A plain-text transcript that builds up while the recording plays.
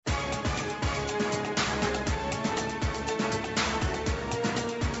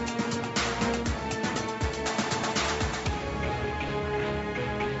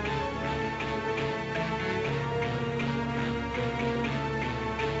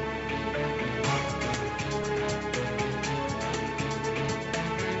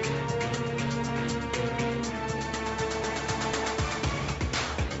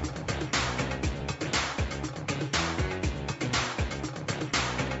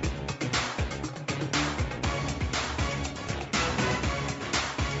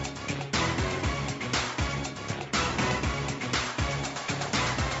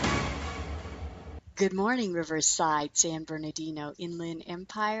Good morning, Riverside, San Bernardino, Inland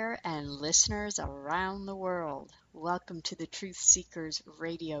Empire, and listeners around the world. Welcome to the Truth Seekers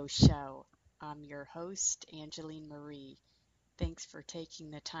Radio Show. I'm your host, Angeline Marie. Thanks for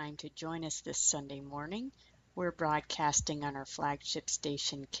taking the time to join us this Sunday morning. We're broadcasting on our flagship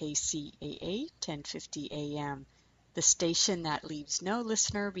station, KCAA 1050 AM, the station that leaves no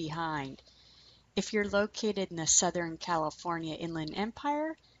listener behind. If you're located in the Southern California Inland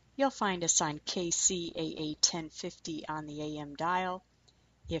Empire, you'll find us on KCAA 1050 on the AM dial.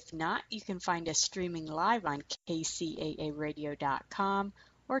 If not, you can find us streaming live on kcaaradio.com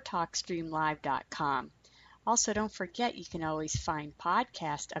or talkstreamlive.com. Also, don't forget you can always find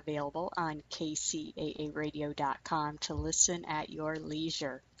podcasts available on kcaaradio.com to listen at your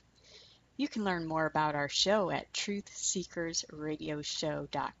leisure. You can learn more about our show at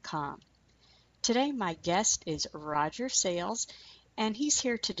truthseekersradioshow.com. Today, my guest is Roger Sayles, and he's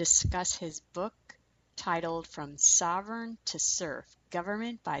here to discuss his book titled From Sovereign to Serf,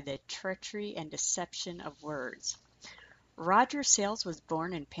 Government by the Treachery and Deception of Words. Roger Sayles was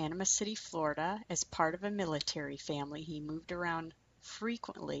born in Panama City, Florida. As part of a military family, he moved around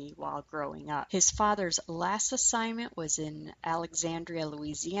frequently while growing up. His father's last assignment was in Alexandria,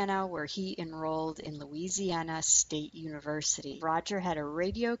 Louisiana, where he enrolled in Louisiana State University. Roger had a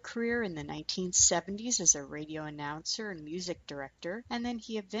radio career in the 1970s as a radio announcer and music director, and then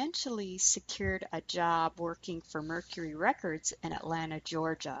he eventually secured a job working for Mercury Records in Atlanta,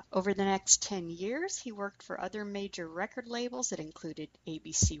 Georgia. Over the next 10 years, he worked for other major record labels that included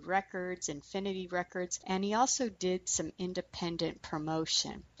ABC Records, Infinity Records, and he also did some independent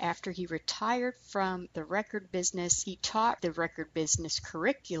promotion. After he retired from the record business, he taught the record business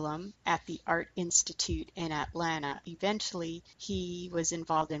curriculum at the Art Institute in Atlanta. Eventually, he was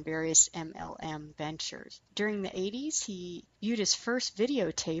involved in various MLM ventures. During the 80s, he viewed his first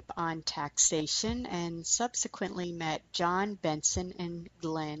videotape on taxation and subsequently met John Benson and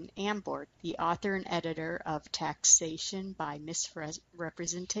Glenn Ambort, the author and editor of Taxation by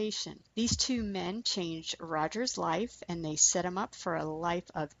Misrepresentation. These two men changed Roger's life, and they set him up for a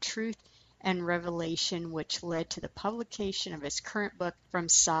life of truth and revelation, which led to the publication of his current book, From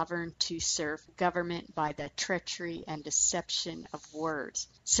Sovereign to Serf, Government by the Treachery and Deception of Words.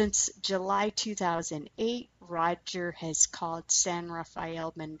 Since July 2008, Roger has called San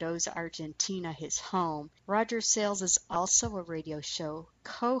Rafael, Mendoza, Argentina his home. Roger Sayles is also a radio show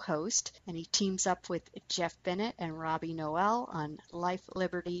co-host, and he teams up with Jeff Bennett and Robbie Noel on Life,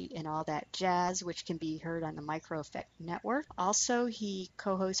 Liberty, and All That Jazz, which can be heard on the Micro Effect Network. Also, he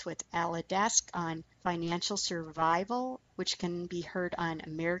co-hosts with Aladask on Financial Survival, which can be heard on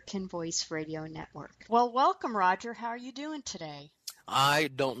American Voice Radio Network. Well, welcome, Roger. How are you doing today? I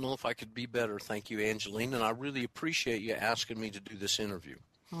don't know if I could be better, thank you, Angeline, and I really appreciate you asking me to do this interview.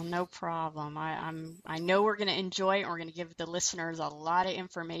 Well, no problem. I know we're going to enjoy it. We're going to give the listeners a lot of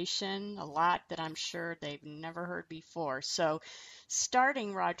information, a lot that I'm sure they've never heard before. So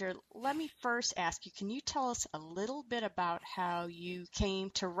starting, Roger, let me first ask you, can you tell us a little bit about how you came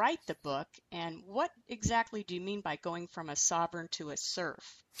to write the book, and what exactly do you mean by going from a sovereign to a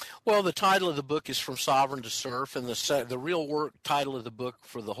serf? Well, the title of the book is From Sovereign to Serf, and the real work title of the book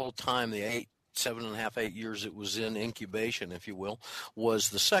for the whole time, the 7.5, 8 years it was in incubation, if you will, was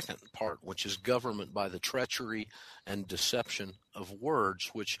the second part, which is Government by the Treachery and Deception of Words,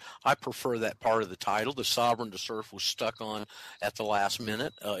 which I prefer that part of the title. The Sovereign to Serf was stuck on at the last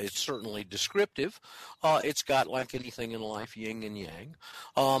minute. It's certainly descriptive. It's got, like anything in life, yin and yang.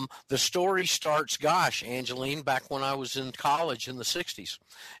 The story starts, Angeline, back when I was in college in the 60s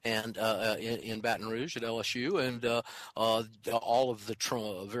and in Baton Rouge at LSU, and all of the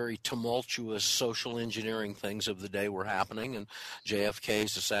very tumultuous social engineering things of the day were happening, and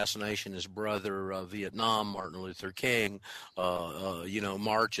JFK's assassination, his brother, Vietnam, Martin Luther King,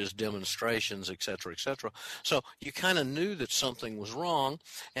 marches, demonstrations, et cetera, et cetera. So you kind of knew that something was wrong,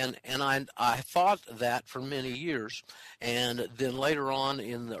 and I thought that for many years. And then later on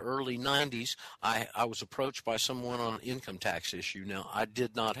in the early 90s, I was approached by someone on an income tax issue. Now, I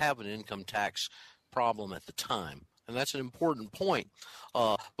did not have an income tax problem at the time. And that's an important point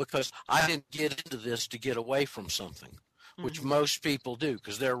because I didn't get into this to get away from something, which most people do,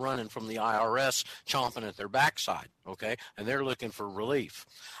 because they're running from the IRS chomping at their backside, okay? And they're looking for relief.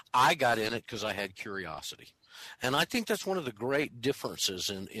 I got in it because I had curiosity. And I think that's one of the great differences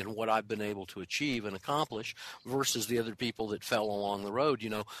in what I've been able to achieve and accomplish versus the other people that fell along the road. You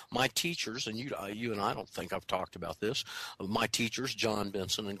know, my teachers, and you and I don't think I've talked about this, my teachers, John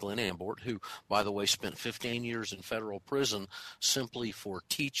Benson and Glenn Ambort, who, by the way, spent 15 years in federal prison simply for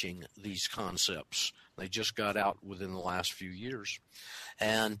teaching these concepts. They just got out within the last few years.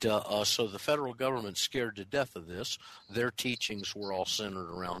 And so the federal government's scared to death of this. Their teachings were all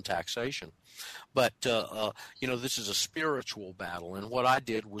centered around taxation. But this is a spiritual battle, and what I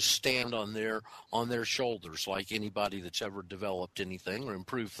did was stand on their shoulders, like anybody that's ever developed anything or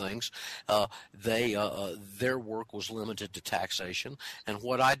improved things. Their work was limited to taxation, and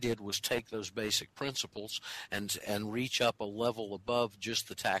what I did was take those basic principles and reach up a level above just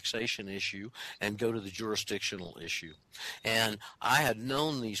the taxation issue and go to the jurisdictional issue. And I had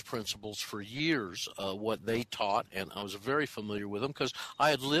known these principles for years, what they taught, and I was very familiar with them because I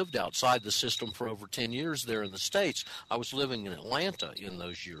had lived outside the system for over 10 years there in the States. I was living in Atlanta in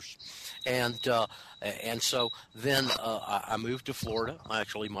those years. And so then I moved to Florida.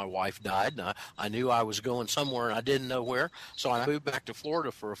 Actually, my wife died, and I knew I was going somewhere, and I didn't know where. So I moved back to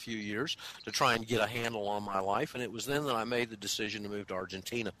Florida for a few years to try and get a handle on my life, and it was then that I made the decision to move to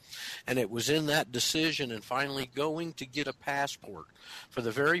Argentina. And it was in that decision and finally going to get a passport for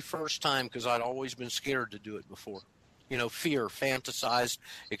the very first time, because I'd always been scared to do it before. Fear, fantasized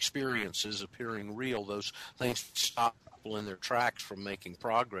experiences appearing real, those things stop people in their tracks from making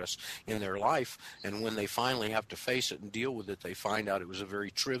progress in their life. And when they finally have to face it and deal with it, they find out it was a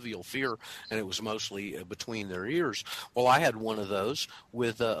very trivial fear, and it was mostly between their ears. Well, I had one of those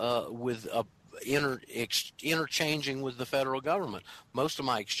with interchanging with the federal government. Most of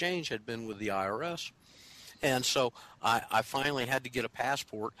my exchange had been with the IRS. And so I finally had to get a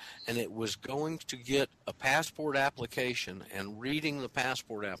passport, and it was going to get a passport application and reading the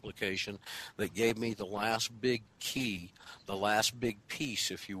passport application that gave me the last big key, the last big piece,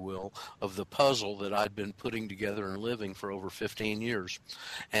 if you will, of the puzzle that I'd been putting together and living for over 15 years.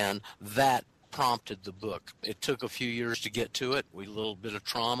 And that prompted the book. It took a few years to get to it, with a little bit of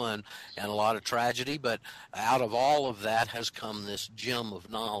trauma and a lot of tragedy, but out of all of that has come this gem of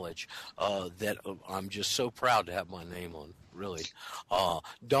knowledge that I'm just so proud to have my name on. Really,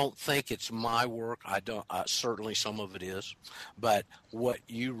 don't think it's my work. I don't. Certainly, some of it is, but what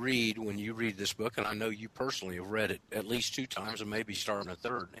you read when you read this book, and I know you personally have read it at least 2 times, and maybe starting a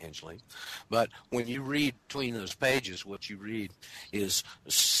third, Angeline. But when you read between those pages, what you read is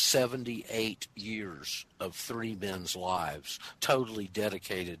 78 years of 3 men's lives, totally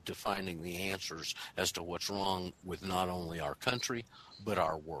dedicated to finding the answers as to what's wrong with not only our country but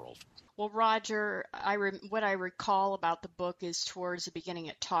our world. Well, Roger, what I recall about the book is towards the beginning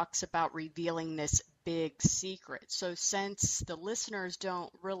it talks about revealing this big secret. So since the listeners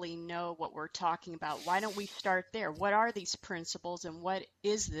don't really know what we're talking about, why don't we start there? What are these principles, and what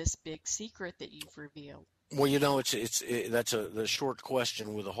is this big secret that you've revealed? Well, that's the short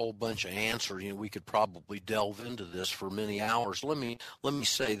question with a whole bunch of answers. We could probably delve into this for many hours. Let me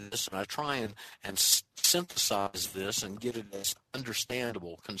say this, and I try and synthesize this and get it as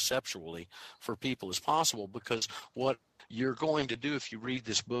understandable conceptually for people as possible, because what you're going to do if you read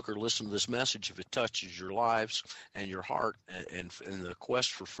this book or listen to this message, if it touches your lives and your heart and the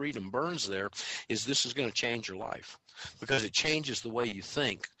quest for freedom burns there, is this is going to change your life, because it changes the way you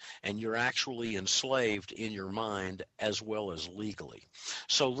think, and you're actually enslaved in your mind as well as legally.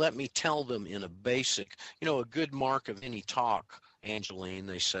 So let me tell them in a basic, a good mark of any talk, Angeline,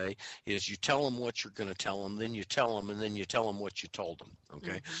 they say, is you tell them what you're going to tell them, then you tell them, and then you tell them what you told them.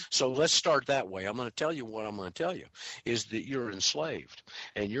 Okay? Mm-hmm. So let's start that way. I'm going to tell you what I'm going to tell you is that you're enslaved,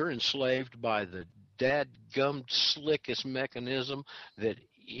 and you're enslaved by the dadgum slickest mechanism that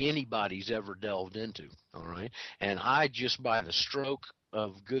anybody's ever delved into. All right? And I, just by the stroke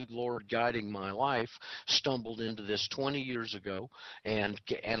of good Lord guiding my life, stumbled into this 20 years ago and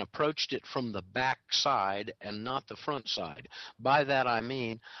approached it from the back side and not the front side. By that I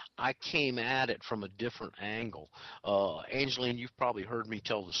mean I came at it from a different angle. Angeline, you've probably heard me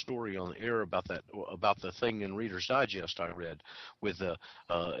tell the story on the air about the thing in Reader's Digest I read with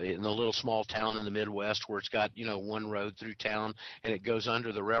in the little small town in the Midwest where it's got one road through town and it goes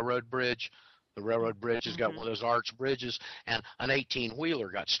under the railroad bridge. The railroad bridge has got one of those arch bridges, and an 18-wheeler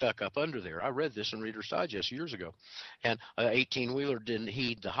got stuck up under there. I read this in Reader's Digest years ago. And an 18-wheeler didn't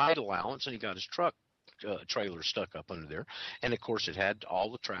heed the height allowance, and he got his truck trailer stuck up under there. And, of course, it had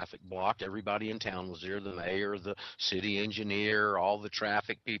all the traffic blocked. Everybody in town was there, the mayor, the city engineer, all the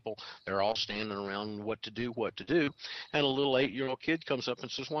traffic people. They're all standing around what to do. And a little 8-year-old kid comes up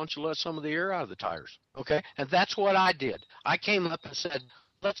and says, why don't you let some of the air out of the tires? Okay? And that's what I did. I came up and said,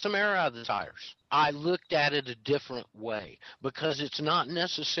 let some air out of the tires. I looked at it a different way, because it's not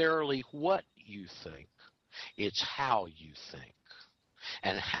necessarily what you think, it's how you think.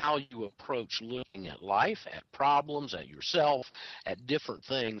 and how you approach looking at life, at problems, at yourself, at different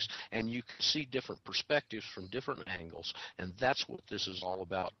things, and you can see different perspectives from different angles, and that's what this is all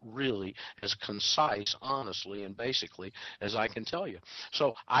about, really, as concise, honestly, and basically as I can tell you.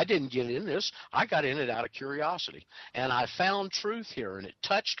 So I didn't get in this. I got in it out of curiosity, and I found truth here, and it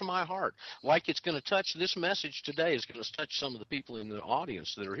touched my heart, like it's going to touch this message today is going to touch some of the people in the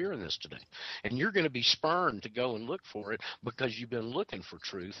audience that are hearing this today, and you're going to be spurned to go and look for it because you've been looking for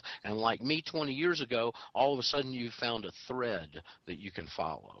truth, and like me 20 years ago, all of a sudden you found a thread that you can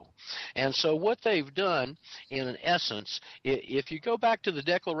follow. And so what they've done, in essence, if you go back to the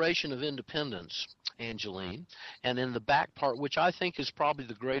Declaration of Independence, Angeline, and in the back part, which I think is probably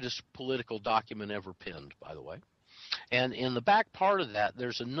the greatest political document ever penned, by the way, and in the back part of that,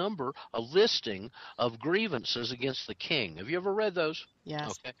 there's a listing of grievances against the king. Have you ever read those?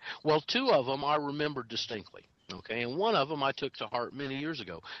 Yes. Okay. Well, two of them I remember distinctly. Okay, and one of them I took to heart many years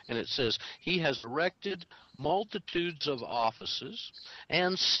ago, and it says, he has erected multitudes of offices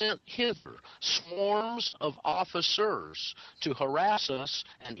and sent hither swarms of officers to harass us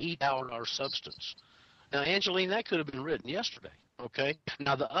and eat out our substance. Now, Angeline, that could have been written yesterday. Okay.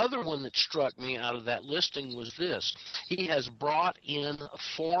 Now, the other one that struck me out of that listing was this. He has brought in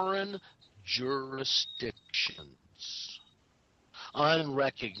foreign jurisdictions,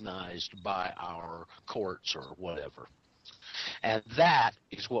 unrecognized by our courts or whatever. And that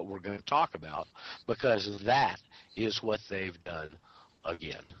is what we're going to talk about, because that is what they've done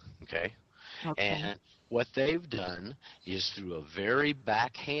again. Okay. And what they've done is, through a very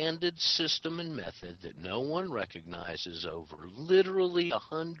backhanded system and method that no one recognizes, over literally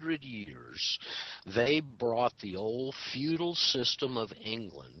 100 years, they brought the old feudal system of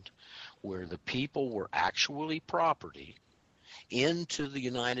England, where the people were actually property, into the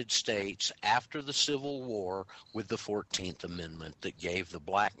United States after the Civil War with the 14th Amendment that gave the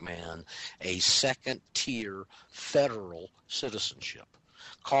black man a second-tier federal citizenship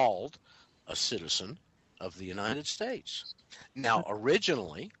called a citizen of the United States. Now,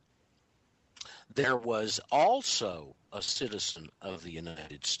 originally, there was also a citizen of the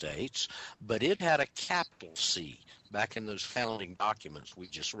United States, but it had a capital C back in those founding documents we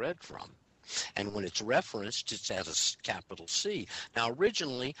just read from. And when it's referenced, it's at a capital C. Now,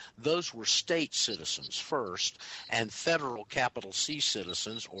 originally, those were state citizens first, and federal capital C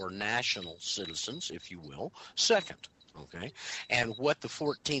citizens, or national citizens, if you will, second. Okay, and what the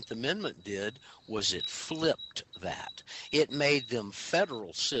 14th Amendment did was it flipped that. It made them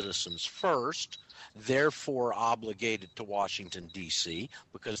federal citizens first, therefore obligated to Washington, D.C.,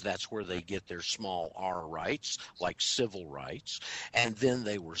 because that's where they get their small r rights, like civil rights. And then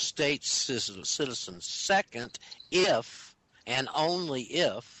they were state citizens second if, and only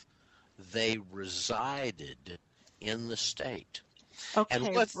if, they resided in the state. Okay,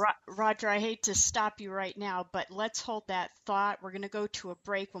 Roger, I hate to stop you right now, but let's hold that thought. We're going to go to a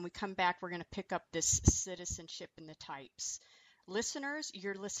break. When we come back, we're going to pick up this citizenship and the types. Listeners,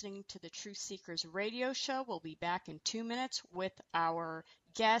 you're listening to the Truth Seekers radio show. We'll be back in 2 minutes with our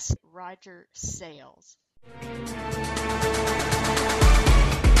guest, Roger Sayles.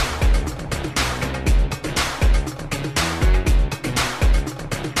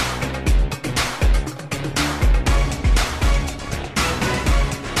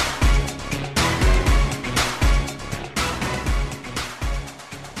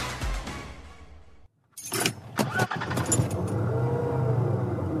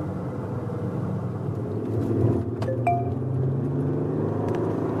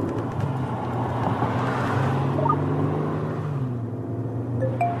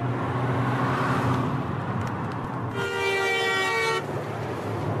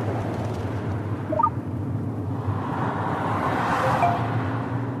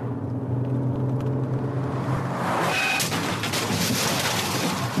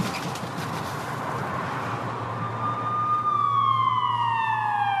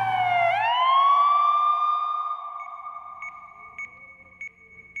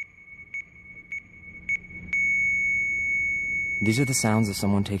 These are the sounds of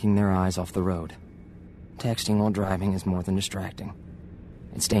someone taking their eyes off the road. Texting while driving is more than distracting.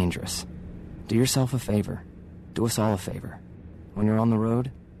 It's dangerous. Do yourself a favor. Do us all a favor. When you're on the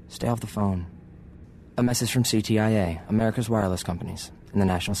road, stay off the phone. A message from CTIA, America's Wireless Companies, and the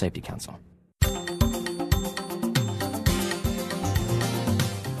National Safety Council.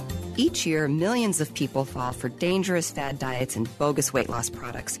 Each year, millions of people fall for dangerous fad diets and bogus weight loss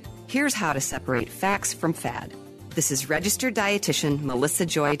products. Here's how to separate facts from fad. This is registered dietitian Melissa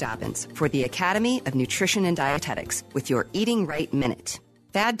Joy Dobbins for the Academy of Nutrition and Dietetics with your Eating Right Minute.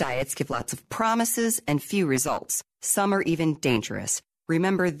 Fad diets give lots of promises and few results. Some are even dangerous.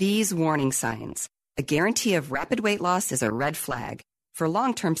 Remember these warning signs. A guarantee of rapid weight loss is a red flag. For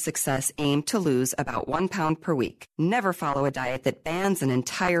long-term success, aim to lose about 1 pound per week. Never follow a diet that bans an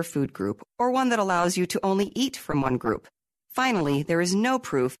entire food group or one that allows you to only eat from one group. Finally, there is no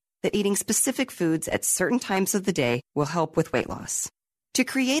proof that eating specific foods at certain times of the day will help with weight loss. To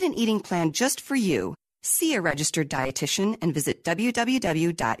create an eating plan just for you, see a registered dietitian and visit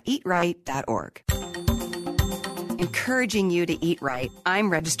www.eatright.org. Encouraging you to eat right,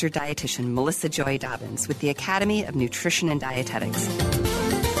 I'm registered dietitian Melissa Joy Dobbins with the Academy of Nutrition and Dietetics.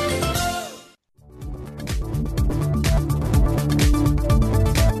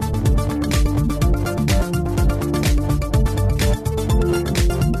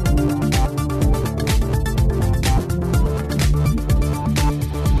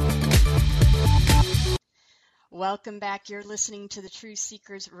 Welcome back. You're listening to the True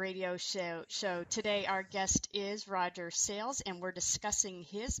Seekers radio show. Today our guest is Roger Sayles, and we're discussing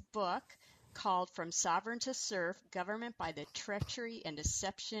his book called From Sovereign to Serf, Government by the Treachery and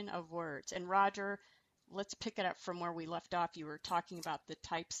Deception of Words. And Roger, let's pick it up from where we left off. You were talking about the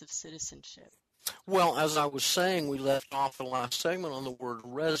types of citizenship. Well, as I was saying, we left off the last segment on the word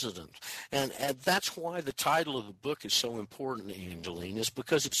resident. And that's why the title of the book is so important, Angeline, is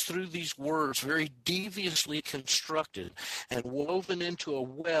because it's through these words very deviously constructed and woven into a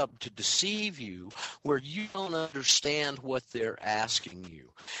web to deceive you where you don't understand what they're asking you.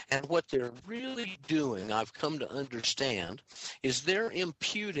 And what they're really doing, I've come to understand, is they're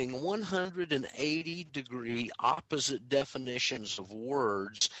imputing 180-degree opposite definitions of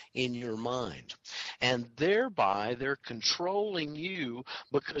words in your mind. And thereby, they're controlling you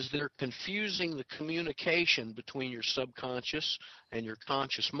because they're confusing the communication between your subconscious and your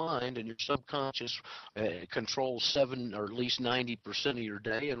conscious mind, and your subconscious controls 7 or at least 90% of your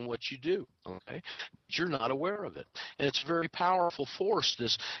day and what you do, okay? But you're not aware of it. And it's a very powerful force.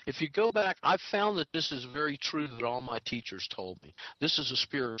 If you go back, I've found that this is very true that all my teachers told me. This is a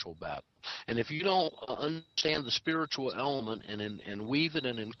spiritual battle. And if you don't understand the spiritual element and weave it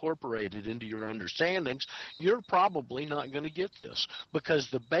and incorporate it into your understandings, you're probably not going to get this, because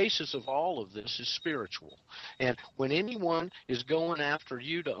the basis of all of this is spiritual. And when anyone is going after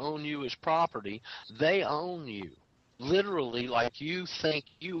you to own you as property, they own you. Literally, like you think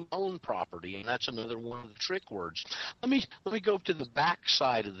you own property, and that's another one of the trick words. Let me go to the back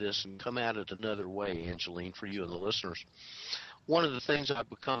side of this and come at it another way, Angeline, for you and the listeners. One of the things I've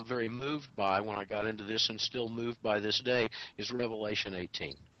become very moved by when I got into this, and still moved by this day, is Revelation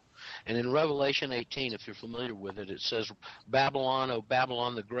 18. And in Revelation 18, if you're familiar with it, it says, Babylon, O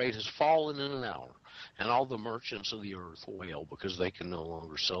Babylon the Great, has fallen in an hour, and all the merchants of the earth wail because they can no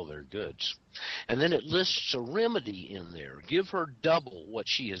longer sell their goods. And then it lists a remedy in there. Give her double what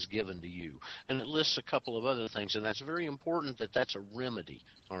she has given to you. And it lists a couple of other things, and that's very important that that's a remedy,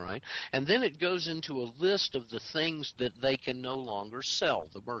 all right? And then it goes into a list of the things that they can no longer sell,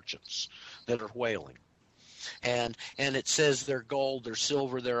 the merchants that are wailing. And it says their gold, their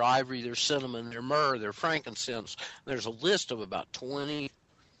silver, their ivory, their cinnamon, their myrrh, their frankincense. There's a list of about 21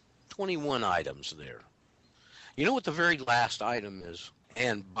 items there. You know what the very last item is?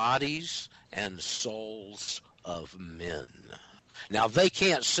 And bodies and souls of men. Now, they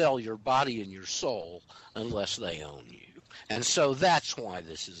can't sell your body and your soul unless they own you. And so that's why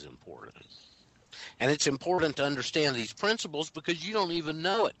this is important. And it's important to understand these principles because you don't even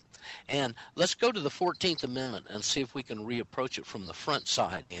know it. And let's go to the 14th Amendment and see if we can reapproach it from the front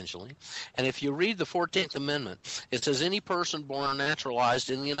side, Angeline. And if you read the 14th Amendment, it says, any person born or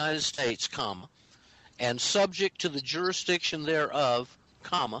naturalized in the United States, comma, and subject to the jurisdiction thereof,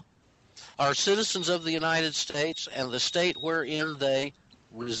 comma, are citizens of the United States and the state wherein they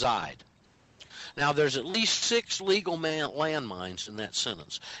reside. Now, there's at least 6 legal landmines in that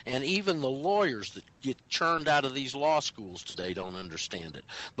sentence, and even the lawyers that get churned out of these law schools today don't understand it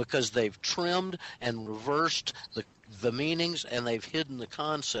because they've trimmed and reversed the meanings, and they've hidden the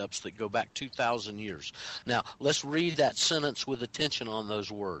concepts that go back 2,000 years. Now, let's read that sentence with attention on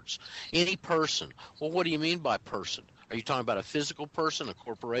those words. Any person. Well, what do you mean by person? Are you talking about a physical person, a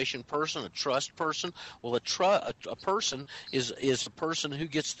corporation person, a trust person? Well, a person is a person who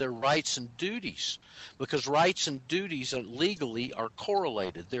gets their rights and duties, because rights and duties legally are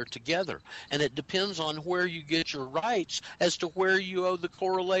correlated. They're together. And it depends on where you get your rights as to where you owe the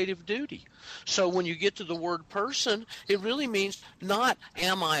correlative duty. So when you get to the word person, it really means not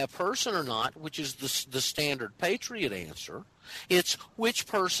am I a person or not, which is the standard patriot answer. It's which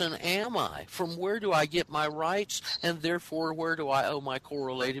person am I? From where do I get my rights, and therefore where do I owe my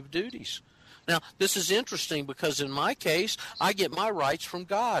correlative duties? Now, this is interesting because in my case, I get my rights from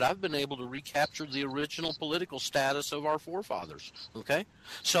God. I've been able to recapture the original political status of our forefathers, okay?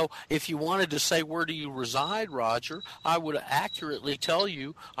 So if you wanted to say, where do you reside, Roger, I would accurately tell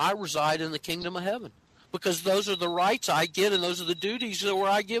you I reside in the kingdom of heaven because those are the rights I get and those are the duties where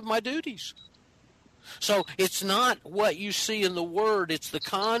I give my duties. So it's not what you see in the word, it's the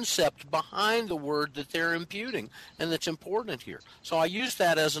concept behind the word that they're imputing, and that's important here. So I use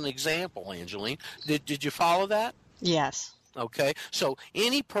that as an example, Angeline. Did you follow that? Yes. Okay, so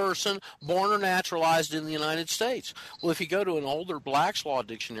any person born or naturalized in the United States. Well, if you go to an older Black's Law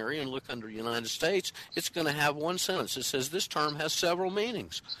Dictionary and look under United States, it's going to have one sentence. It says this term has several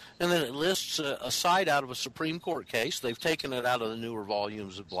meanings. And then it lists a site out of a Supreme Court case. They've taken it out of the newer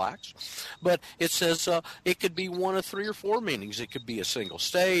volumes of Black's. But it says it could be one of three or four meanings. It could be a single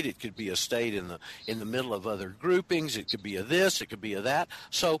state. It could be a state in the middle of other groupings. It could be a this. It could be a that.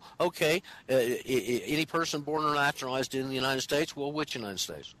 So, okay, any person born or naturalized in the United States? Well, which United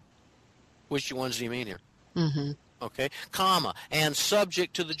States? Which ones do you mean here? Mm-hmm. Okay, comma, and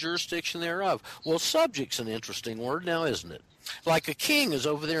subject to the jurisdiction thereof. Well, subject's an interesting word now, isn't it? Like a king is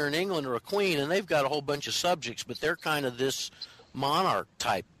over there in England or a queen, and they've got a whole bunch of subjects, but they're kind of this monarch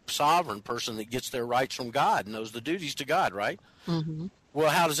type sovereign person that gets their rights from God and knows the duties to God, right? Mm-hmm. Well,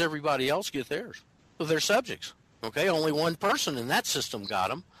 how does everybody else get theirs? Well, they're subjects. Okay, only one person in that system got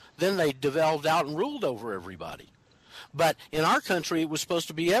them. Then they devolved out and ruled over everybody. But in our country, it was supposed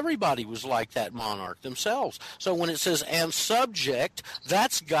to be everybody was like that monarch themselves. So when it says and subject,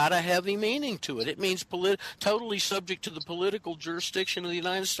 that's got a heavy meaning to it. It means totally subject to the political jurisdiction of the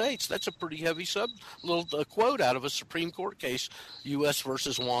United States. That's a pretty heavy little quote out of a Supreme Court case, U.S.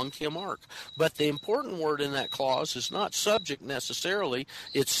 versus Wong Kim Ark. But the important word in that clause is not subject necessarily.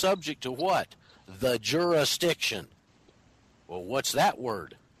 It's subject to what? The jurisdiction. Well, what's that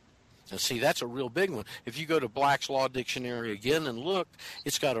word? And see, that's a real big one. If you go to Black's Law Dictionary again and look,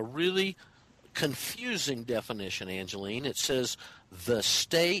 it's got a really confusing definition, Angeline. It says the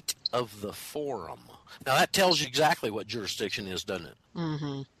state of the forum. Now, that tells you exactly what jurisdiction is, doesn't it?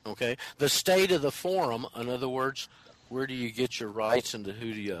 Mm-hmm. Okay? The state of the forum, in other words, where do you get your rights and to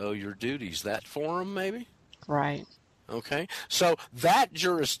who do you owe your duties? That forum, maybe? Right. Okay, so that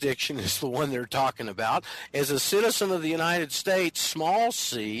jurisdiction is the one they're talking about. As a citizen of the United States, small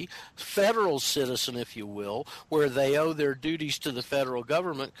c, federal citizen, if you will, where they owe their duties to the federal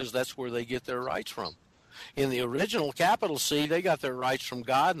government because that's where they get their rights from. In the original capital C, they got their rights from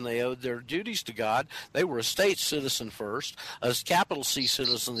God and they owed their duties to God. They were a state citizen first, a capital C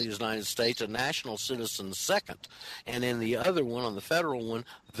citizen of the United States, a national citizen second. And in the other one, on the federal one,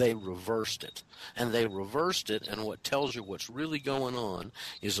 they reversed it. And they reversed it, and what tells you what's really going on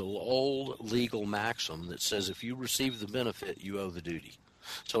is an old legal maxim that says if you receive the benefit, you owe the duty.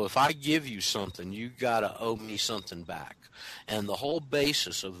 So if I give you something, you got to owe me something back. And the whole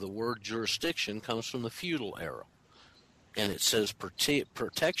basis of the word jurisdiction comes from the feudal era. And it says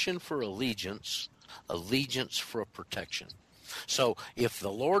protection for allegiance, allegiance for protection. So if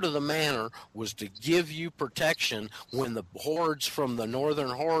the lord of the manor was to give you protection when the hordes from the northern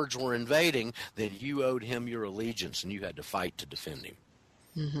hordes were invading, then you owed him your allegiance and you had to fight to defend him.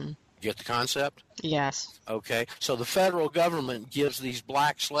 Mm-hmm. Get the concept? Yes. Okay, so the federal government gives these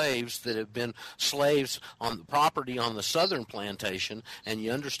black slaves that have been slaves on the property on the southern plantation, and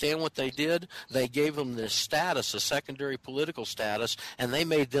you understand what they did? They gave them this status, a secondary political status, and they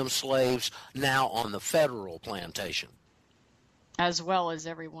made them slaves now on the federal plantation. As well as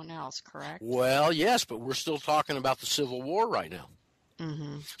everyone else, correct? Well, yes, but we're still talking about the Civil War right now.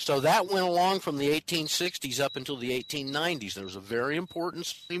 Mm-hmm. So that went along from the 1860s up until the 1890s. There was a very important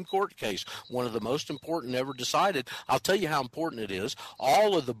Supreme Court case, one of the most important ever decided. I'll tell you how important it is.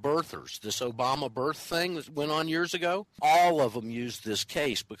 All of the birthers, this Obama birth thing that went on years ago, all of them used this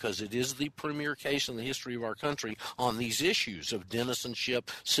case because it is the premier case in the history of our country on these issues of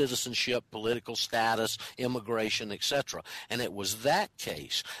citizenship, political status, immigration, etc. And it was that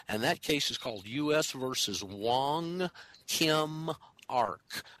case, and that case is called U.S. versus Wong Kim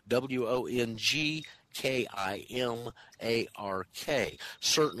Ark, W-O-N-G-K-I-M-A-R-K.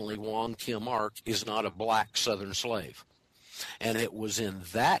 Certainly Wong Kim Ark is not a black Southern slave. And it was in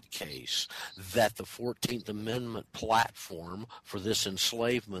that case that the 14th Amendment platform for this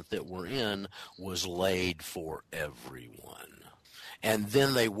enslavement that we're in was laid for everyone. And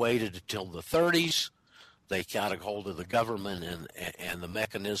then they waited until the 30s. They got a hold of the government and the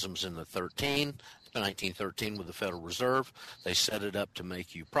mechanisms in the 1913 with the Federal Reserve. They set it up to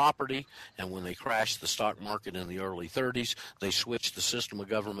make you property, and when they crashed the stock market in the early 30s, they switched the system of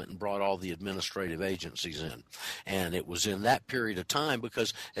government and brought all the administrative agencies in. And it was in that period of time,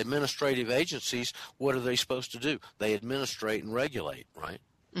 because administrative agencies, what are they supposed to do? They administrate and regulate, right?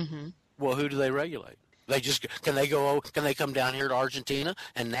 Mm-hmm. Well, who do they regulate? Can they come down here to Argentina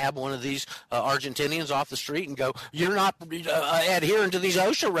and nab one of these Argentinians off the street and go, you're not adhering to these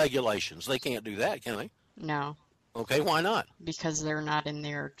OSHA regulations? They can't do that, can they? No. Okay, why not? Because they're not in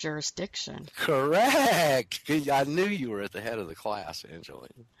their jurisdiction. Correct. I knew you were at the head of the class, Angeline.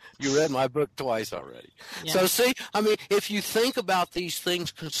 You read my book twice already. Yeah. So see, I mean, if you think about these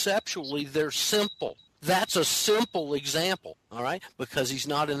things conceptually, they're simple. That's a simple example, all right, because he's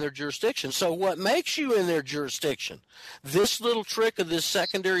not in their jurisdiction. So what makes you in their jurisdiction? This little trick of this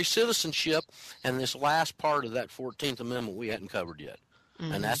secondary citizenship and this last part of that 14th Amendment we hadn't covered yet.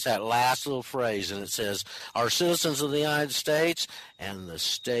 Mm-hmm. And that's that last little phrase, and it says, are citizens of the United States and the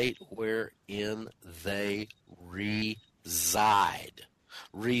state wherein they reside.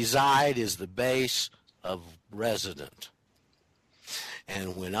 Reside is the base of resident.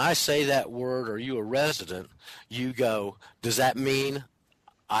 And when I say that word, are you a resident, you go, does that mean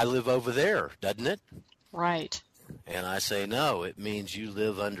I live over there, doesn't it? Right. And I say, no, it means you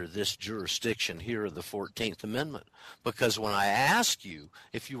live under this jurisdiction here of the 14th Amendment. Because when I asked you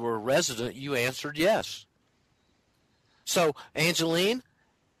if you were a resident, you answered yes. So, Angeline,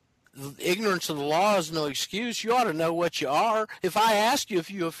 ignorance of the law is no excuse. You ought to know what you are. If I ask you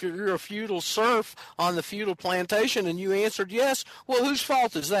if you're a feudal serf on the feudal plantation and you answered yes, well, whose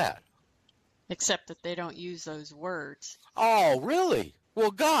fault is that? Except that they don't use those words. Oh, really?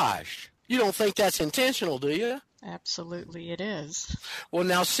 Well, gosh. You don't think that's intentional, do you? Absolutely it is. Well,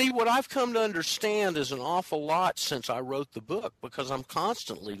 now, see, what I've come to understand is an awful lot since I wrote the book, because I'm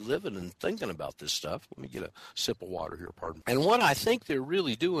constantly living and thinking about this stuff. Let me get a sip of water here, pardon me. And what I think they're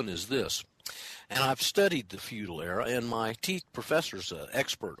really doing is this. And I've studied the feudal era, and my professor's an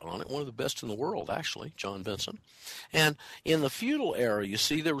expert on it, one of the best in the world, actually, John Benson. And in the feudal era, you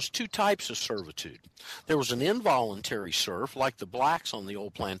see, there was two types of servitude. There was an involuntary serf, like the blacks on the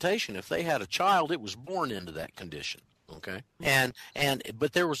old plantation. If they had a child, it was born into that condition. Okay,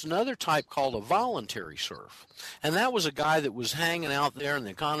 but there was another type called a voluntary serf, and that was a guy that was hanging out there, and the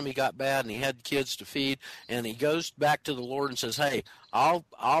economy got bad, and he had kids to feed, and he goes back to the Lord and says, "Hey, I'll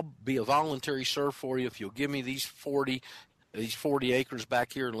be a voluntary serf for you if you'll give me these 40 acres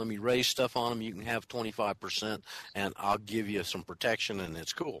back here and let me raise stuff on them. You can have 25%, and I'll give you some protection, and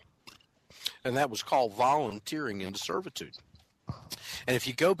it's cool." And that was called volunteering into servitude. And if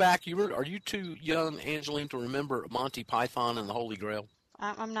you go back, are you too young, Angeline, to remember Monty Python and the Holy Grail?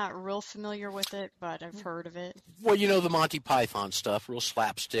 I'm not real familiar with it, but I've heard of it. Well, you know the Monty Python stuff, real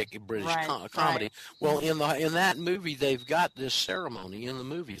slapstick British comedy. Right. Well, in that movie, they've got this ceremony in the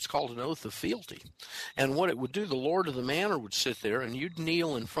movie. It's called an oath of fealty. And what it would do, the lord of the manor would sit there, and you'd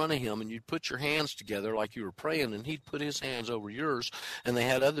kneel in front of him, and you'd put your hands together like you were praying, and he'd put his hands over yours, and they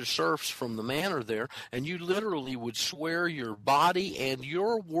had other serfs from the manor there, and you literally would swear your body and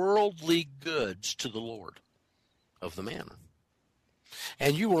your worldly goods to the lord of the manor.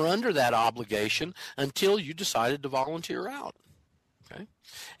 And you were under that obligation until you decided to volunteer out. Okay?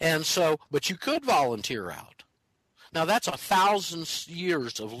 And so, but you could volunteer out. Now, that's 1,000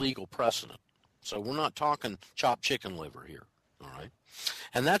 years of legal precedent. So we're not talking chopped chicken liver here. All right?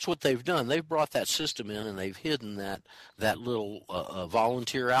 And that's what they've done. They've brought that system in, and they've hidden that little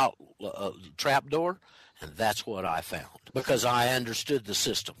volunteer out trap door, and that's what I found because I understood the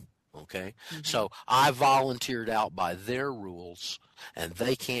system. Okay? Mm-hmm. So I volunteered out by their rules, and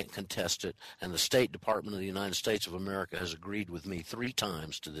they can't contest it, and the State Department of the United States of America has agreed with me 3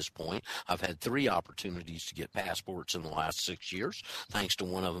 times to this point. I've had 3 opportunities to get passports in the last 6 years, thanks to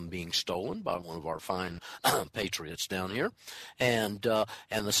one of them being stolen by one of our fine patriots down here. And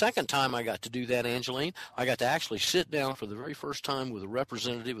the second time I got to do that, Angeline, I got to actually sit down for the very first time with a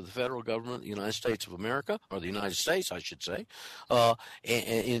representative of the federal government of the United States of America, or the United States, I should say,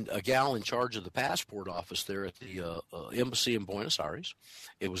 and a gal in charge of the passport office there at the embassy in Buenos Aires.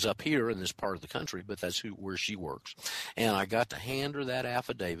 It was up here in this part of the country, but that's where she works. And I got to hand her that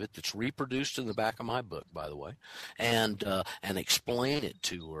affidavit that's reproduced in the back of my book, by the way, and explain it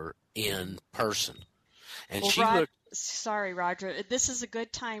to her in person. And well, she looked. Sorry, Roger. This is a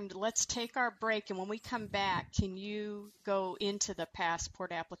good time. Let's take our break, and when we come back, can you go into the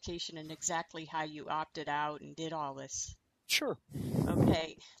passport application and exactly how you opted out and did all this? Sure.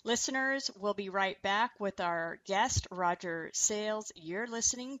 Okay. Listeners, we'll be right back with our guest, Roger Sayles. You're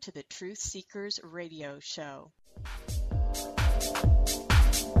listening to the Truth Seekers Radio Show.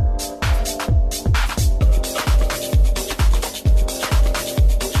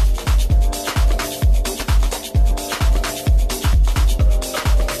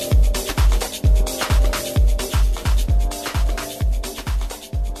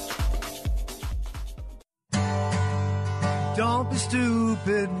 Don't be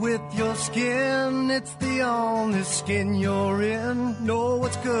stupid with your skin. It's the only skin you're in. Know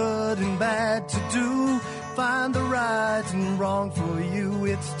what's good and bad to do. Find the right and wrong for you.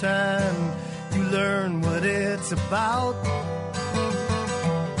 It's time you learn what it's about.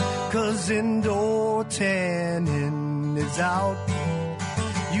 'Cause indoor tanning is out.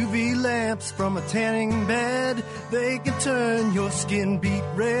 UV lamps from a tanning bed, they can turn your skin beet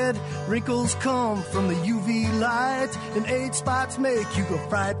red. Wrinkles come from the UV light, and age spots make you a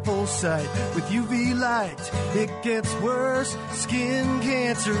frightful sight. With UV light, it gets worse. Skin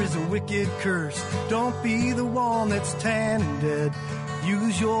cancer is a wicked curse. Don't be the one that's tan and dead.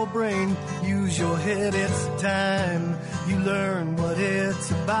 Use your brain, use your head. It's time you learn what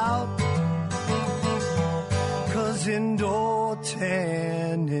it's about. 'Cause indoor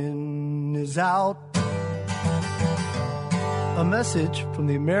tanning is out. A message from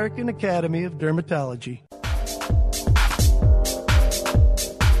the American Academy of Dermatology.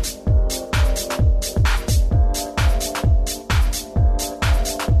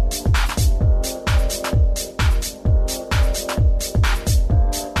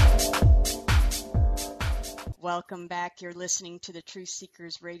 Welcome back. You're listening to the Truth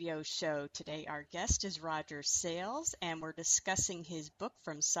Seekers Radio Show. Today our guest is Roger Sayles, and we're discussing his book,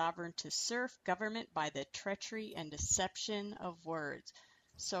 From Sovereign to Serf, Government by the Treachery and Deception of Words.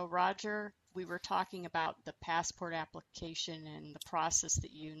 So Roger, we were talking about the passport application and the process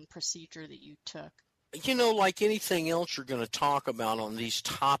that you and procedure that you took. You know, like anything else you're going to talk about on these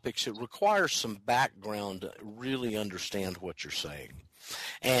topics, it requires some background to really understand what you're saying.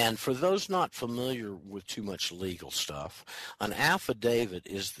 And for those not familiar with too much legal stuff, an affidavit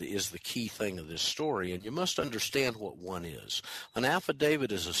is the key thing of this story, and you must understand what one is. An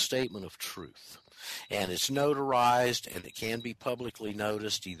affidavit is a statement of truth. And it's notarized, and it can be publicly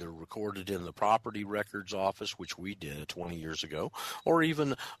noticed, either recorded in the property records office, which we did 20 years ago, or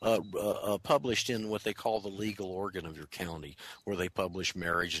even published in what they call the legal organ of your county, where they publish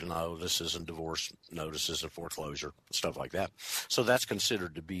marriage notices and divorce notices and foreclosure, stuff like that. So that's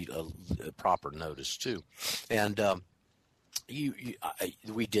considered to be a proper notice, too. And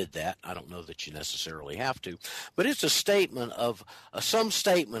we did that. I don't know that you necessarily have to, but it's a statement of some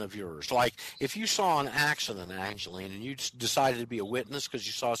statement of yours. Like if you saw an accident, Angeline, and you decided to be a witness because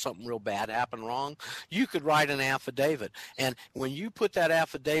you saw something real bad happen wrong, you could write an affidavit. And when you put that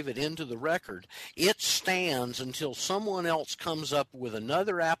affidavit into the record, it stands until someone else comes up with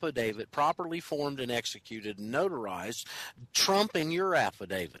another affidavit properly formed and executed and notarized, trumping your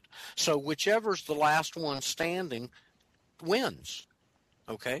affidavit. So whichever's the last one standing wins.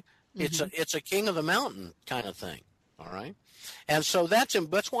 Okay? Mm-hmm. It's a king of the mountain kind of thing. All right? And so that's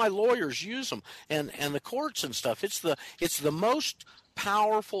why lawyers use them and the courts and stuff. It's the most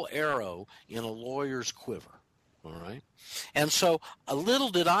powerful arrow in a lawyer's quiver. All right? And so a little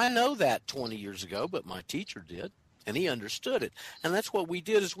did I know that 20 years ago, but my teacher did. And he understood it. And that's what we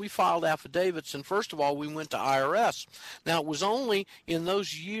did is we filed affidavits. And first of all, we went to IRS. Now, it was only in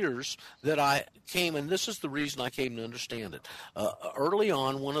those years that I came, and this is the reason I came to understand it. Early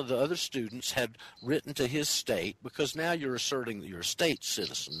on, one of the other students had written to his state, because now you're asserting that you're a state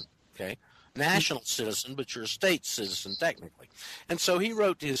citizen, okay? National citizen, but you're a state citizen technically. And so he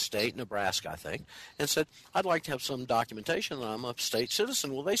wrote to his state, Nebraska, I think, and said, I'd like to have some documentation that I'm a state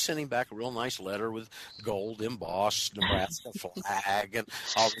citizen. Well, they sent him back a real nice letter with gold embossed Nebraska flag and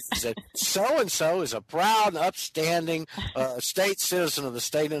all this. He said, so-and-so is a proud, upstanding state citizen of the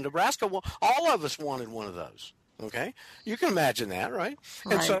state of Nebraska. Well, all of us wanted one of those. Okay, you can imagine that, right?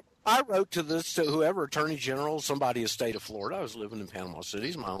 And so I wrote to whoever, Attorney General, somebody in the state of Florida. I was living in Panama City,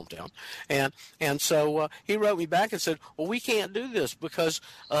 it's my hometown, and so he wrote me back and said, well, we can't do this because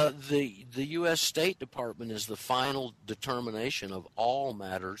the U.S. State Department is the final determination of all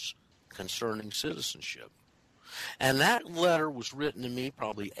matters concerning citizenship. And that letter was written to me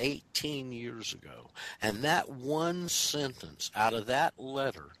probably 18 years ago, and that one sentence out of that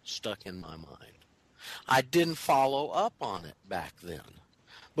letter stuck in my mind. I didn't follow up on it back then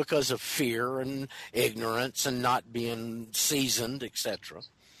because of fear and ignorance and not being seasoned, etc.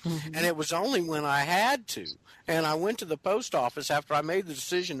 And it was only when I had to, and I went to the post office after I made the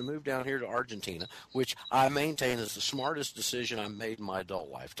decision to move down here to Argentina, which I maintain is the smartest decision I made in my adult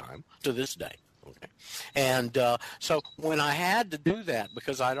lifetime to this day. Okay. And so when I had to do that,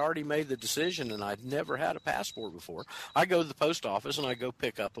 because I'd already made the decision and I'd never had a passport before, I go to the post office and I go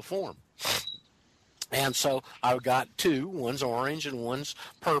pick up a form. And so I got two, one's orange and one's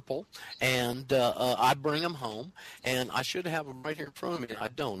purple, and I bring them home, and I should have them right here in front of me. I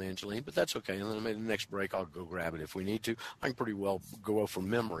don't, Angeline, but that's okay. And then maybe the next break I'll go grab it if we need to. I can pretty well go from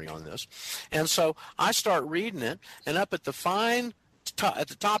memory on this. And so I start reading it, and up at the at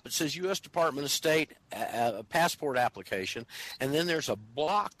the top it says U.S. Department of State passport application, and then there's a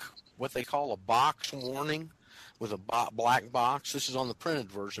block, what they call a box warning, with a black box. This is on the printed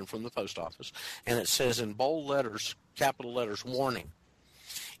version from the post office, and it says in bold letters, capital letters, warning.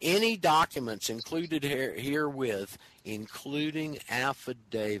 Any documents included herewith, including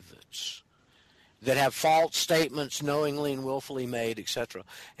affidavits that have false statements knowingly and willfully made, etc.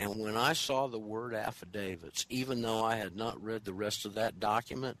 And when I saw the word affidavits, even though I had not read the rest of that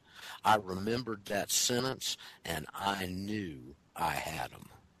document, I remembered that sentence, and I knew I had them.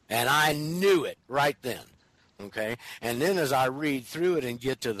 And I knew it right then. Okay, and then as I read through it and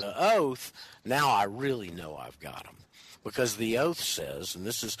get to the oath, now I really know I've got them, because the oath says, and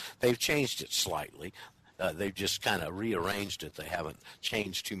they've changed it slightly. They've just kind of rearranged it. They haven't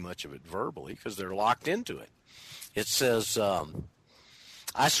changed too much of it verbally because they're locked into it. It says,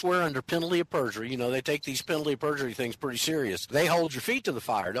 I swear under penalty of perjury. You know, they take these penalty of perjury things pretty serious. They hold your feet to the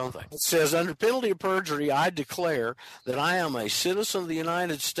fire, don't they? It says, under penalty of perjury, I declare that I am a citizen of the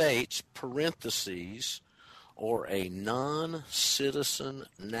United States, parentheses, or a non-citizen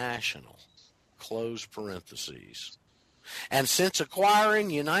national, close parentheses. And since acquiring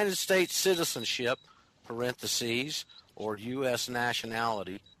United States citizenship, parentheses, or U.S.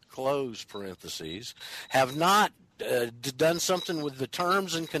 nationality, close parentheses, have not done something with the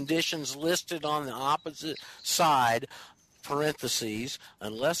terms and conditions listed on the opposite side, parentheses,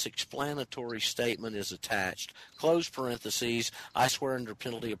 unless explanatory statement is attached, close parentheses, I swear under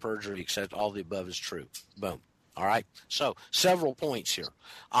penalty of perjury, except all the above is true. Boom. All right, so several points here.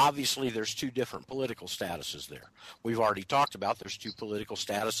 Obviously, there's two different political statuses there. We've already talked about there's two political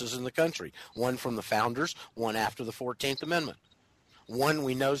statuses in the country, one from the founders, one after the 14th Amendment. One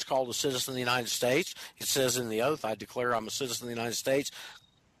we know is called a citizen of the United States. It says in the oath, I declare I'm a citizen of the United States,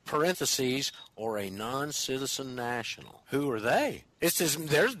 parentheses, or a non-citizen national. Who are they? It says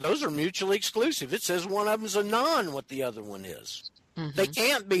those are mutually exclusive. It says one of them's a non, what the other one is. Mm-hmm. They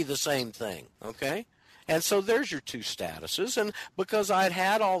can't be the same thing, okay? And so there's your two statuses, and because I'd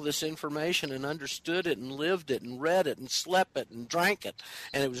had all this information and understood it and lived it and read it and slept it and drank it,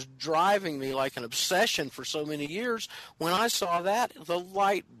 and it was driving me like an obsession for so many years, when I saw that, the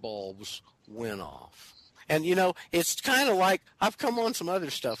light bulbs went off. And, you know, it's kind of like, I've come on some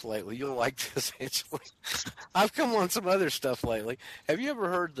other stuff lately. You'll like this, Angela. I've come on some other stuff lately. Have you ever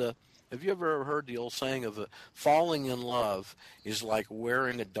heard the old saying of falling in love is like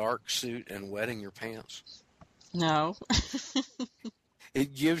wearing a dark suit and wetting your pants? No.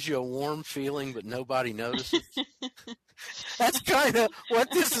 It gives you a warm feeling, but nobody notices. That's kind of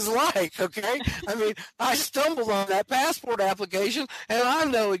what this is like, okay? I mean, I stumbled on that passport application, and I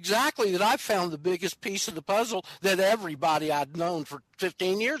know exactly that I found the biggest piece of the puzzle that everybody I'd known for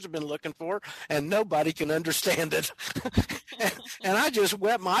 15 years have been looking for, and nobody can understand it. And I just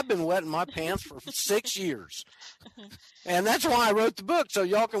I've been wetting my pants for 6 years. And that's why I wrote the book, so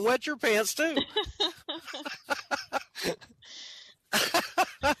y'all can wet your pants too.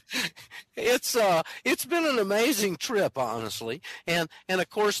 It's been an amazing trip, honestly, and of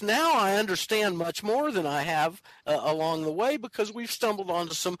course now I understand much more than I have along the way, because we've stumbled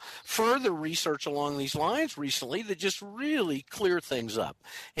onto some further research along these lines recently that just really clear things up.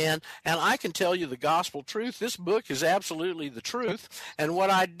 And I can tell you the gospel truth. This book is absolutely the truth, and what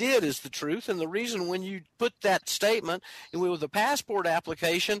I did is the truth. And the reason when you put that statement with a passport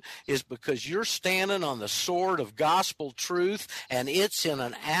application is because you're standing on the sword of gospel truth, and it's in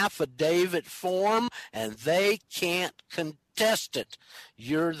an affidavit form, and they can't contest it.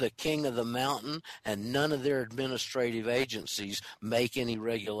 You're the king of the mountain, and none of their administrative agencies make any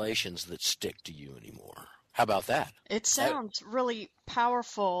regulations that stick to you anymore. How about that? It sounds really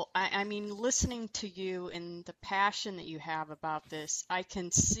powerful. I mean, listening to you and the passion that you have about this, I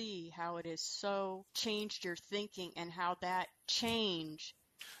can see how it has so changed your thinking, and how that change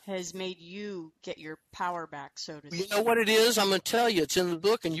has made you get your power back, so to You speak? know what it is? I'm going to tell you. It's in the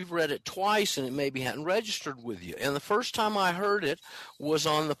book, and you've read it twice, and it maybe hadn't registered with you. And the first time I heard it was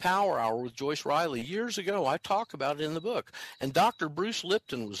on the Power Hour with Joyce Riley years ago. I talk about it in the book. And Dr. Bruce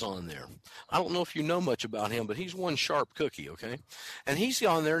Lipton was on there. I don't know if you know much about him, but he's one sharp cookie, okay? And he's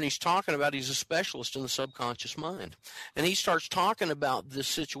on there, and he's talking about he's a specialist in the subconscious mind. And he starts talking about this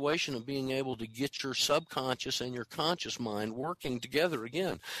situation of being able to get your subconscious and your conscious mind working together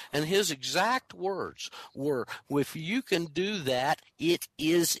again. And his exact words were, if you can do that, it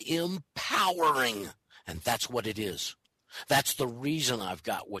is empowering. And that's what it is. That's the reason I've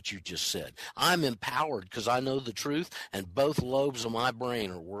got what you just said. I'm empowered because I know the truth, and both lobes of my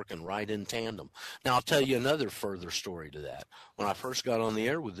brain are working right in tandem. Now, I'll tell you another further story to that. When I first got on the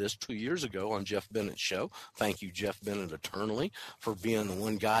air with this 2 years ago on Jeff Bennett's show, thank you, Jeff Bennett, eternally, for being the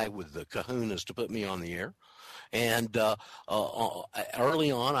one guy with the kahunas to put me on the air. And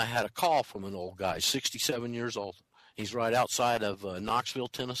early on, I had a call from an old guy, 67 years old. He's right outside of Knoxville,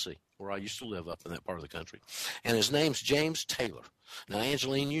 Tennessee, where I used to live up in that part of the country. And his name's James Taylor. Now,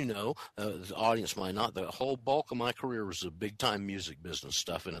 Angeline, you know, the audience might not, the whole bulk of my career was the big-time music business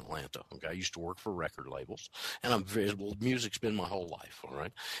stuff in Atlanta. Okay, I used to work for record labels, and music's been my whole life, all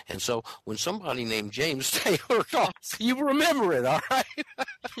right? And so when somebody named James Taylor calls, you remember it, all right?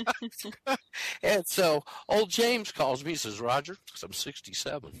 And so old James calls me, he says, Roger, because I'm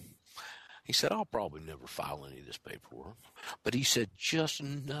 67. He said, I'll probably never file any of this paperwork. But he said, just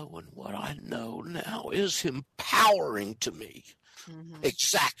knowing what I know now is empowering to me. Mm-hmm.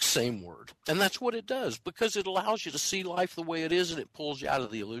 Exact same word. And that's what it does, because it allows you to see life the way it is, and it pulls you out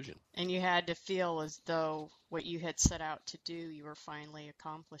of the illusion. And you had to feel as though what you had set out to do, you were finally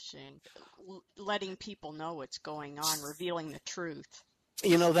accomplishing, letting people know what's going on, revealing the truth.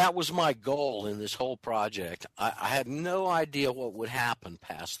 You know, that was my goal in this whole project. I had no idea what would happen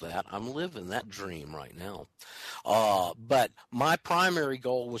past that. I'm living that dream right now. But my primary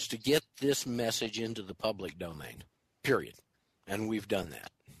goal was to get this message into the public domain, period. And we've done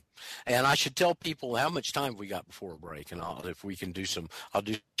that. And I should tell people how much time we got before a break, and if we can do I'll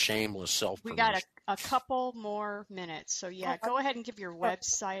do shameless self-promotion. We got a couple more minutes. So, yeah, go ahead and give your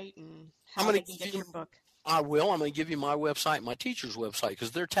website and how they can get your book. I will. I'm going to give you my website, my teacher's website,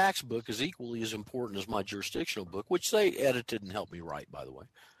 because their tax book is equally as important as my jurisdictional book, which they edited and helped me write, by the way.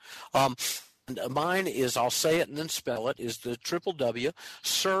 Mine is, I'll say it and then spell it, is the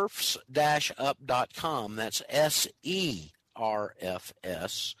www.serfs-up.com. That's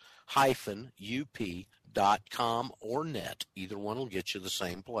SERFS-UP.com or net. Either one will get you the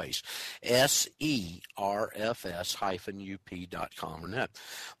same place. SERFS-UP.com or net.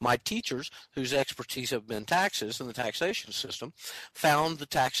 My teachers, whose expertise have been taxes and the taxation system, found the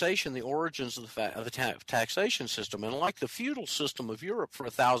taxation, the origins of the taxation system. And like the feudal system of Europe for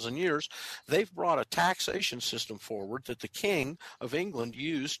 1,000 years, they've brought a taxation system forward that the King of England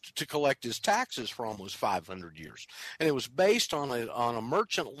used to collect his taxes for almost 500 years. And it was based on a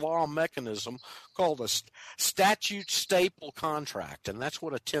merchant law mechanism called a statute staple contract, and that's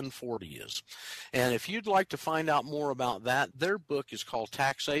what a 1040 is. And if you'd like to find out more about that, their book is called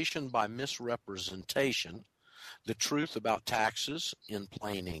Taxation by Misrepresentation: The Truth About Taxes in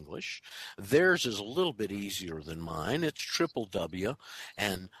Plain English. Theirs is a little bit easier than mine. It's www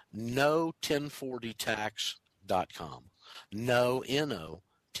and no1040tax.com. No, N-O,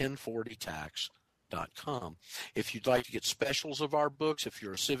 1040tax.com. If you'd like to get specials of our books, if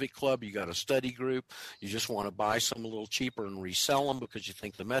you're a civic club, you got a study group, you just want to buy some a little cheaper and resell them because you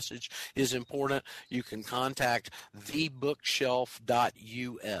think the message is important, you can contact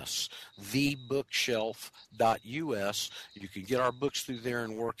thebookshelf.us. Thebookshelf.us. You can get our books through there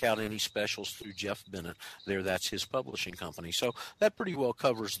and work out any specials through Jeff Bennett. That's his publishing company. So that pretty well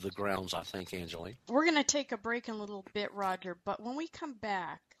covers the grounds, I think, Angeline. We're going to take a break in a little bit, Roger, but when we come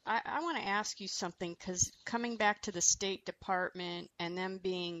back, I want to ask you something, because coming back to the State Department and them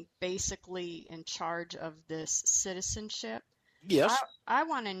being basically in charge of this citizenship, yes, I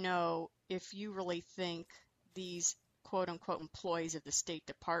want to know if you really think these quote-unquote employees of the State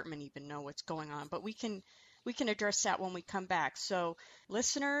Department even know what's going on. But we can address that when we come back. So,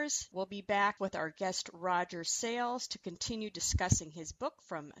 listeners, we'll be back with our guest Roger Sayles to continue discussing his book,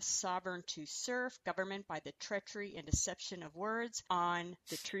 From Sovereign to Serf, Government by the Treachery and Deception of Words, on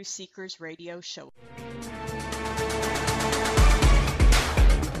the Truth Seekers Radio Show.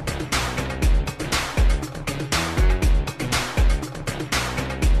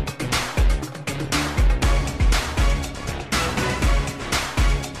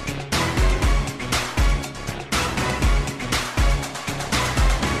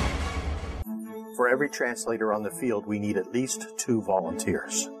 For every translator on the field, we need at least 2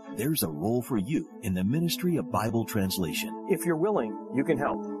 volunteers. There's a role for you in the ministry of Bible translation. If you're willing, you can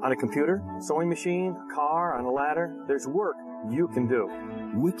help. On a computer, sewing machine, car, on a ladder, there's work you can do.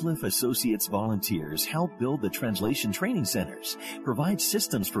 Wycliffe Associates volunteers help build the translation training centers, provide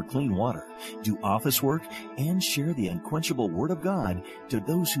systems for clean water, do office work, and share the unquenchable Word of God to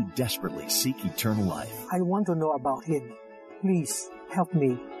those who desperately seek eternal life. I want to know about him. Please help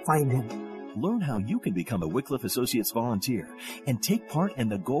me find him. Learn how you can become a Wycliffe Associates volunteer and take part in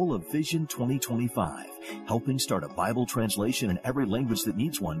the goal of Vision 2025, helping start a Bible translation in every language that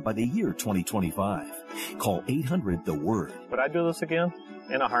needs one by the year 2025. Call 800-THE-WORD. Would I do this again?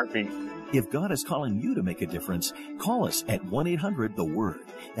 In a heartbeat. If God is calling you to make a difference, call us at 1-800-THE-WORD.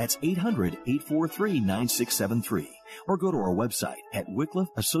 That's 800-843-9673. Or go to our website at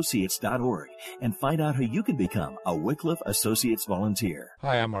wycliffeassociates.org and find out how you can become a Wycliffe Associates volunteer.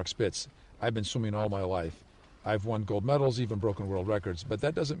 Hi, I'm Mark Spitz. I've been swimming all my life. I've won gold medals, even broken world records, but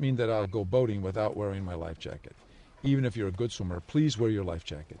that doesn't mean that I'll go boating without wearing my life jacket. Even if you're a good swimmer, please wear your life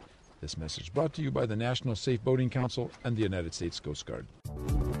jacket. This message brought to you by the National Safe Boating Council and the United States Coast Guard.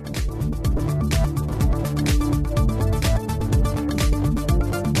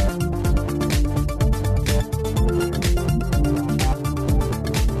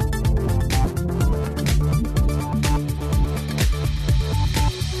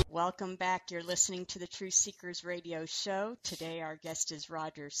 Welcome back. You're listening to the Truth Seekers Radio Show. Today our guest is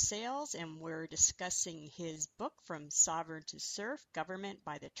Roger Sayles, and we're discussing his book, From Sovereign to Serf, Government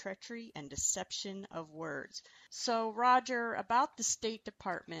by the Treachery and Deception of Words. So, Roger, about the State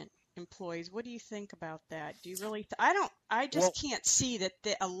Department employees, what do you think about that? Do you really I can't see that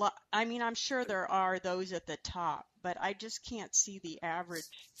a lot. I mean, I'm sure there are those at the top, but I just can't see the average.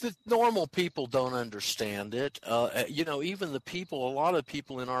 The normal people don't understand it. Even a lot of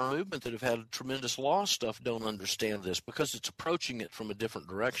people in our movement that have had tremendous law stuff don't understand this because it's approaching it from a different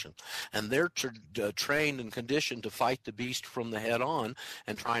direction. And they're trained and conditioned to fight the beast from the head on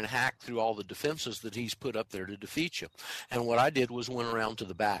and try and hack through all the defenses that he's put up there to defeat you. And what I did was went around to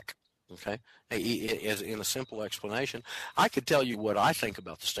the back. Okay, in a simple explanation, I could tell you what I think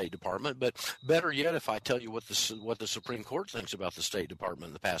about the State Department, but better yet, if I tell you what the Supreme Court thinks about the State Department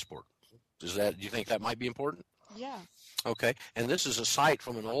and the passport. Do you think that might be important? Yeah. Okay, and this is a cite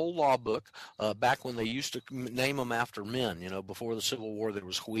from an old law book back when they used to name them after men. Before the Civil War, there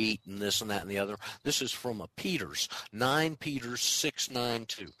was Wheat and this and that and the other. This is from a Peters, 9 Peters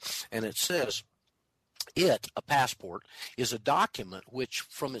 692, and it says, a passport, is a document which,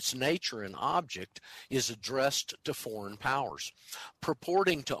 from its nature and object, is addressed to foreign powers,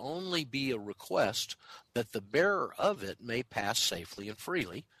 purporting to only be a request that the bearer of it may pass safely and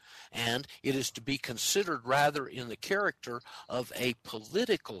freely, and it is to be considered rather in the character of a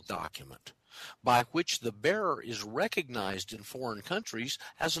political document, by which the bearer is recognized in foreign countries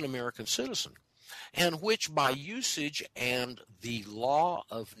as an American citizen, and which by usage and the law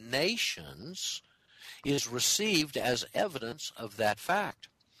of nations is received as evidence of that fact.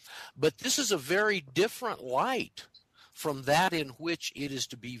 But this is a very different light from that in which it is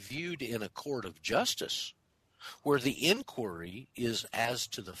to be viewed in a court of justice, where the inquiry is as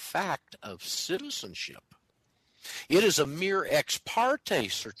to the fact of citizenship. It is a mere ex parte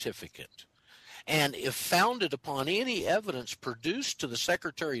certificate, and if founded upon any evidence produced to the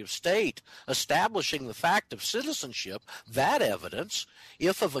Secretary of State establishing the fact of citizenship, that evidence,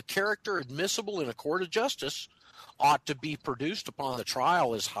 if of a character admissible in a court of justice, ought to be produced upon the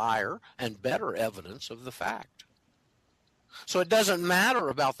trial as higher and better evidence of the fact. So it doesn't matter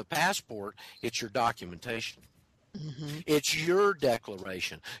about the passport, it's your documentation. Mm-hmm. It's your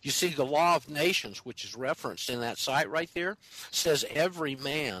declaration. You see, the law of nations, which is referenced in that site right there, says every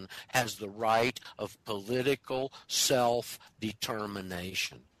man has the right of political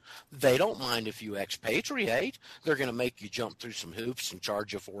self-determination. They don't mind if you expatriate. They're going to make you jump through some hoops and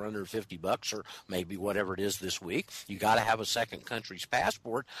charge you $450 or maybe whatever it is this week. You got to have a second country's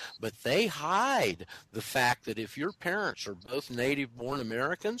passport, but they hide the fact that if your parents are both native-born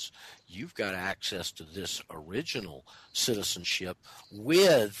Americans, you've got access to this original citizenship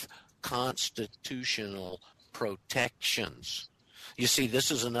with constitutional protections. You see,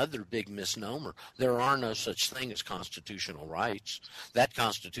 this is another big misnomer. There are no such thing as constitutional rights. That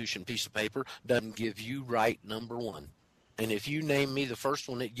Constitution piece of paper doesn't give you right number one. And if you name me the first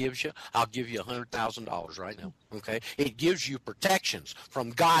one it gives you, I'll give you $100,000 right now. Okay? It gives you protections from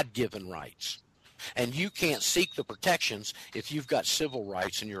God-given rights. And you can't seek the protections if you've got civil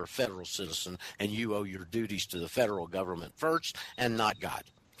rights and you're a federal citizen and you owe your duties to the federal government first and not God.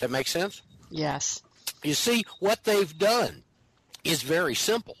 Does that make sense? Yes. You see, what they've done is very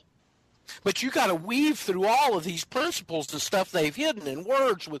simple. But you got to weave through all of these principles and stuff they've hidden in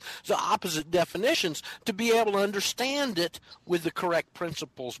words with the opposite definitions to be able to understand it with the correct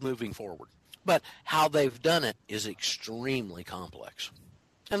principles moving forward. But how they've done it is extremely complex.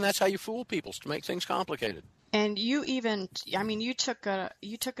 And that's how you fool people, is to make things complicated. And you even, I mean, you took it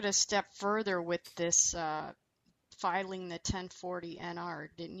a step further with this filing the 1040 NR,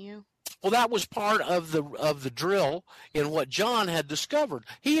 didn't you? Well, that was part of the drill in what John had discovered.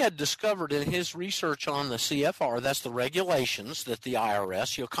 He had discovered in his research on the CFR, that's the regulations that the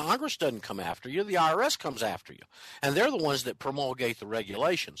IRS, Congress doesn't come after you, the IRS comes after you. And they're the ones that promulgate the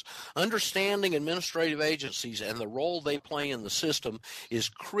regulations. Understanding administrative agencies and the role they play in the system is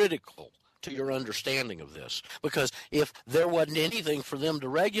critical to your understanding of this. Because if there wasn't anything for them to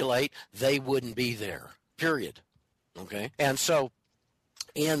regulate, they wouldn't be there, period. Okay? And so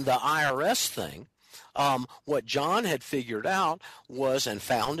in the IRS thing, what John had figured out was, and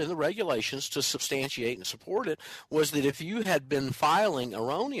found in the regulations to substantiate and support it, was that if you had been filing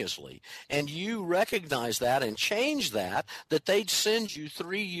erroneously and you recognized that and changed that they'd send you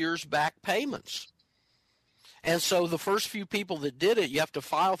 3 years back payments. And so the first few people that did it, you have to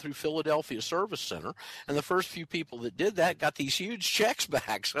file through Philadelphia Service Center, and the first few people that did that got these huge checks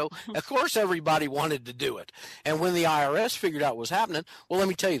back. So, of course, everybody wanted to do it. And when the IRS figured out what was happening, well, let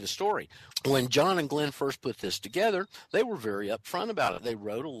me tell you the story. When John and Glenn first put this together, they were very upfront about it. They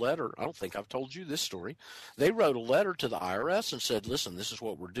wrote a letter. I don't think I've told you this story. They wrote a letter to the IRS and said, listen, this is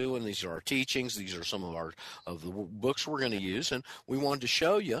what we're doing. These are our teachings. These are some of the books we're going to use. And we wanted to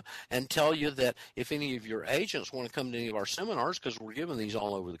show you and tell you that if any of your agents want to come to any of our seminars, because we're giving these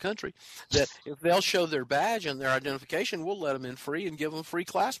all over the country, that if they'll show their badge and their identification, we'll let them in free and give them free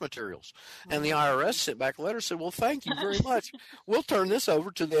class materials. And the IRS sent back a letter and said, well, thank you very much. We'll turn this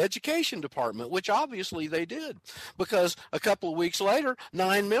over to the education department, which obviously they did, because a couple of weeks later,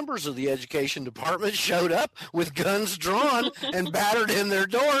 9 members of the education department showed up with guns drawn and battered in their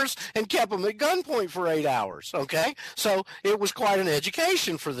doors and kept them at gunpoint for 8 hours. Okay, so it was quite an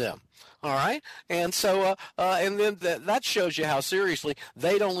education for them. All right, and so and then that shows you how seriously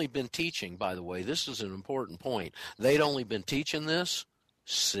they'd only been teaching. By the way, this is an important point. They'd only been teaching this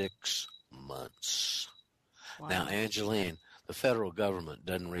 6 months. Wow. Now, Angeline, the federal government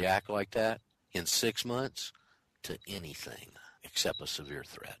doesn't react like that in 6 months to anything except a severe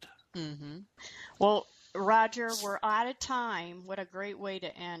threat. Mm-hmm. Well, Roger, we're out of time. What a great way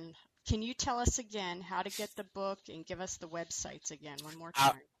to end. Can you tell us again how to get the book and give us the websites again one more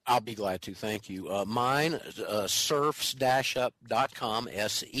time? I'll be glad to. Thank you. Mine, serfs-up.com,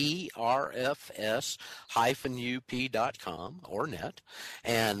 serfs-up.com or net.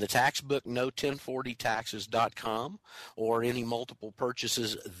 And the tax book, no1040taxes.com, or any multiple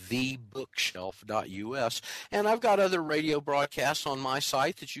purchases, thebookshelf.us. And I've got other radio broadcasts on my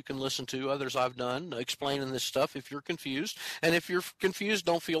site that you can listen to, others I've done, explaining this stuff if you're confused. And if you're confused,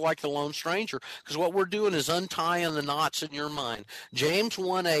 don't feel like the lone stranger, because what we're doing is untying the knots in your mind. James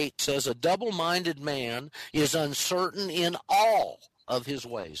 1:8 says a double-minded man is uncertain in all of his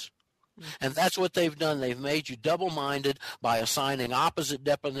ways. And that's what they've done. They've made you double-minded by assigning opposite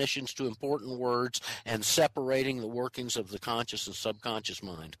definitions to important words and separating the workings of the conscious and subconscious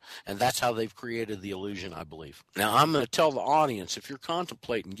mind. And that's how they've created the illusion, I believe. Now, I'm going to tell the audience, if you're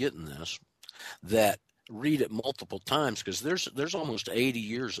contemplating getting this, that read it multiple times, because there's almost 80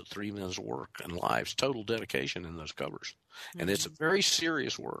 years of 3 men's work and lives, total dedication in those covers. And it's a very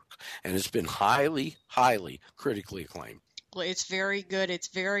serious work, and it's been highly, highly critically acclaimed. Well, it's very good. It's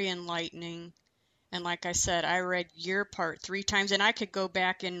very enlightening. And like I said, I read your part 3 times, and I could go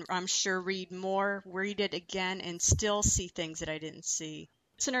back and I'm sure read it again, and still see things that I didn't see.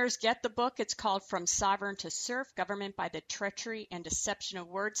 Listeners, get the book. It's called From Sovereign to Serf, Government by the Treachery and Deception of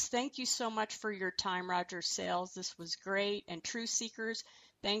Words. Thank you so much for your time, Roger Sayles. This was great. And Truth Seekers,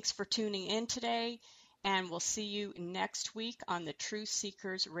 thanks for tuning in today. And we'll see you next week on the Truth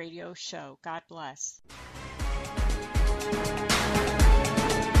Seekers radio show. God bless.